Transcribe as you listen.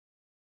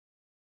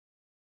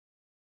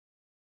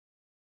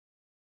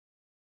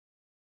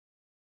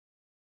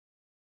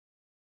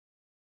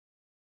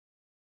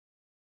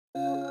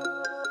Whenever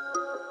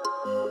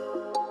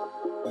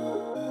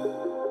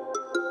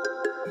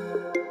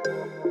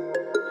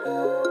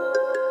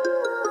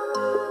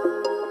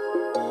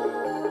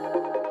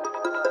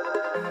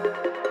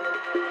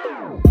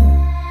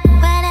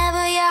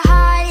your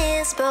heart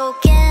is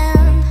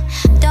broken,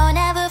 don't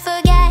ever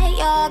forget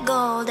you're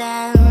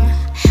golden.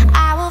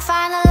 I will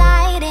find the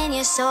light in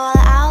your soul,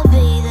 I'll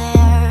be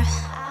there.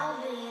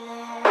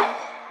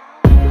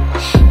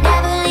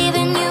 Never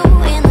leaving you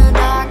in the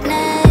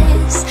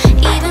darkness,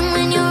 even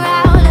when you're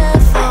out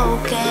of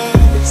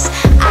focus.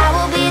 I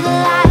will be the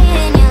light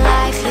in your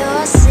life,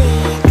 you'll see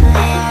it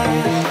clear.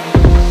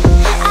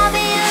 I'll be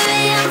your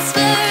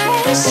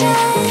inspiration,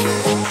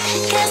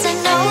 'cause I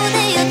know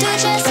that you'll do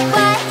just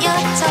what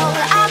you're told.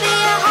 I'll be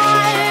your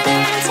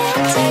hard-earned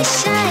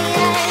temptation,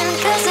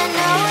 'cause I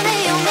know that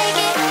you'll make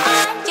it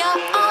on your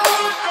own.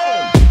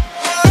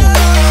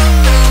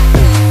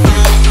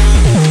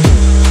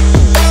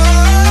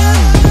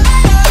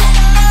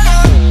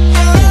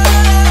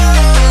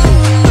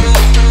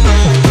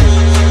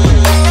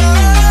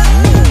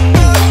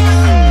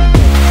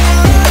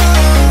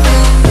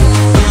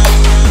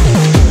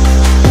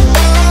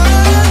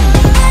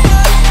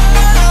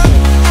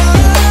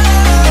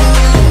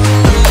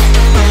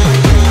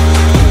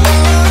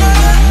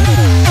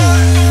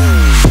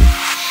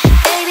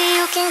 Baby,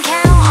 you can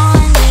count on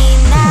me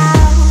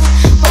now.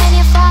 When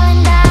you're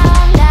falling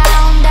down,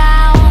 down,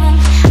 down,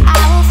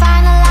 I will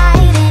find the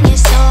light in your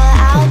soul,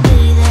 I'll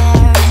be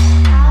there.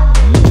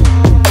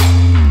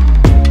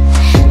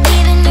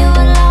 Leaving you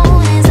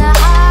alone is the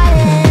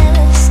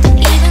hardest,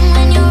 even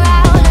when you're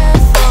out of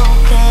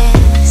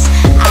focus.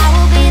 I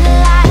will be the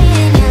light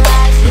in your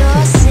life,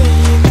 you'll see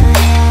it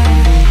clear.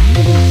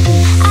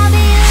 I'll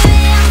be your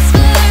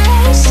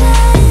inspiration,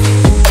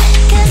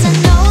 'cause I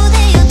know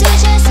that you'll do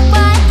just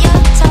what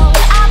you're told.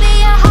 I'll be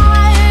your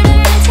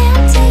hard-earned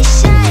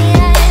temptation,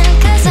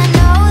 'cause I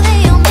know that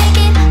you'll make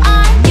it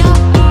on your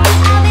own.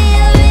 I'll be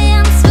your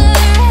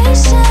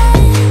inspiration,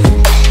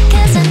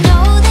 'cause I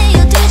know that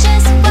you'll do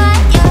just what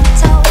you're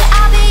told.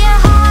 I'll be your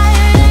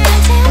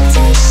hard-earned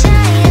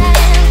temptation,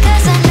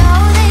 'cause I know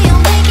that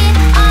you'll make it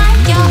on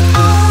your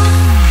own.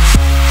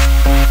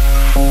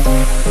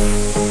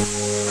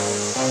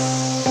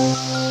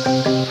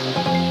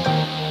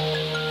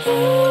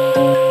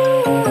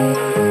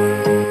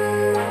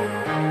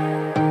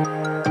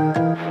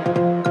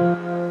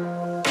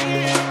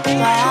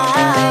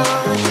 Wow.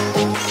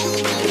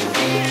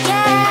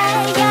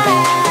 Yeah, yeah.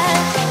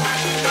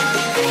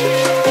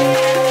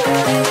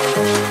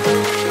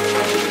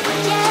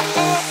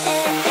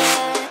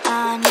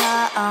 On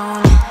your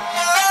own.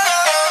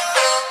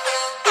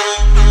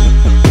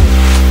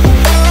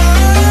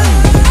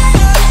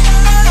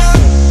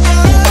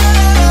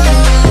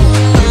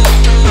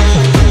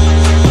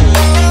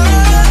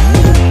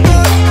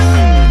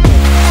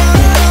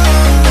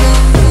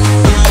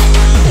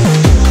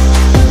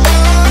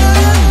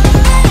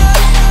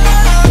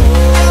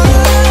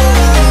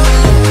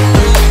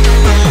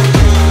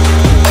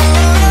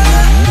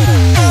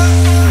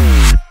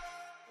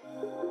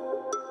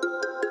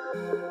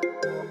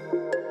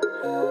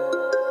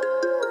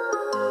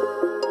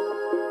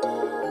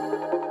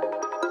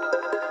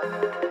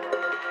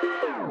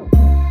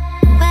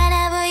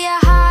 Whenever your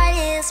heart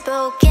is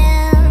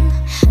broken,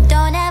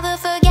 don't ever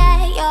forget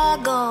you're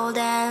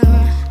golden.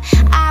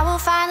 I will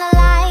find the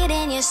light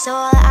in your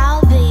soul,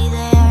 I'll be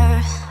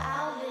there.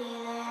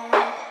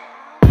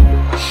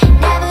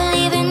 Never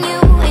leaving you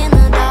in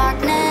the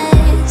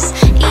darkness,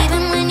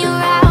 even when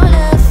you're out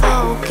of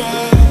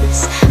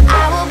focus.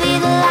 I will be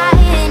the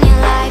light in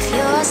your life,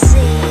 you'll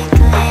see it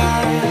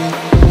clear.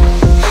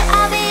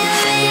 I'll be your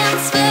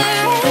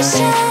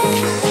inspiration,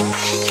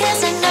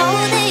 'cause I know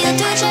that you'll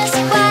do just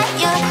what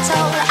you're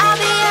told. I'll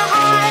be your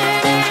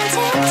hard-earned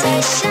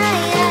temptation,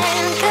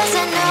 'cause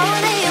I know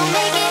that you'll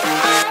make it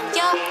on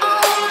your own.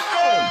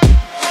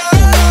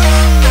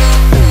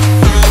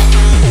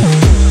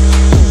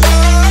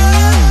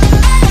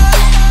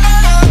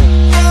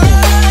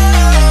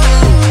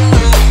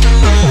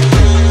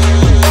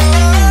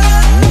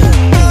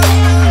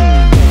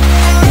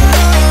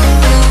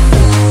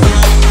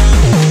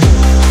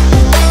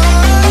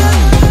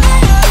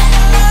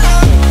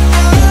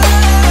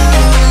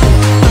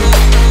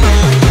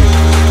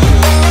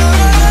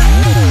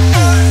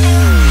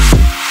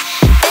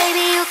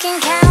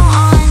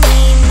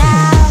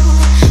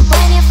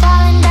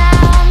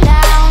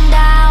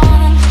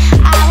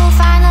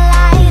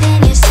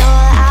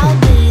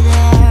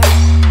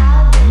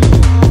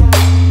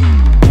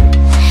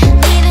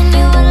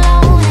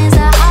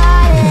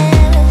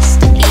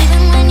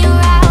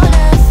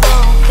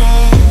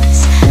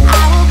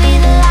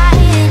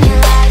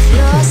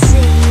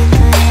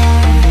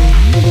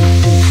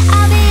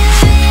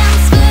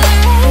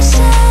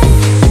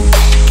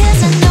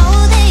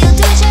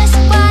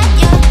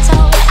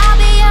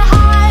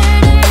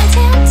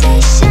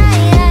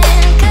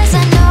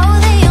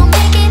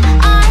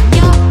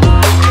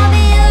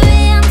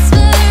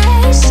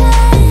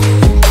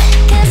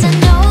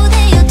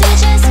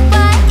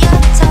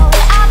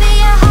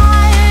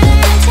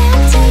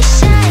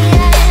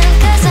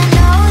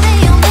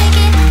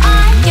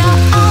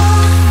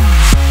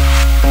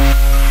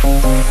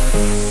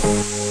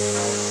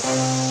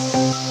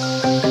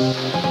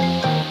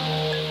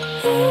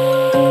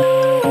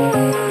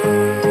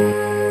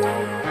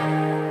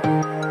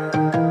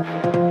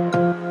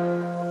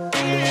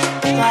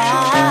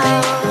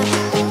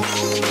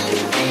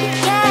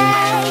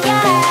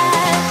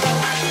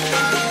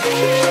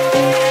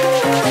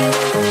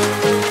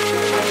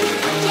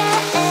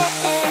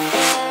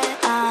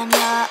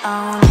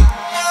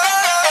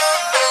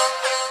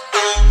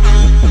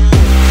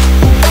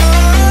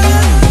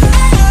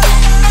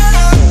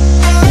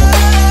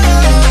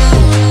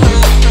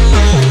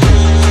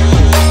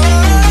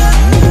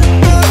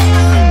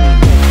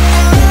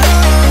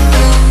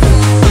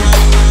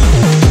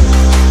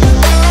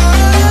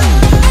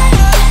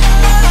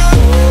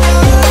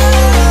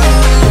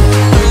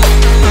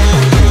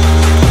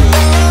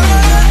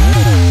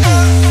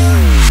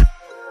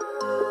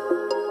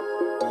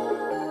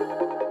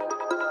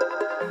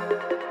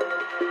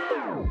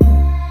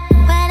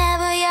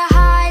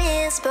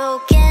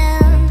 broken.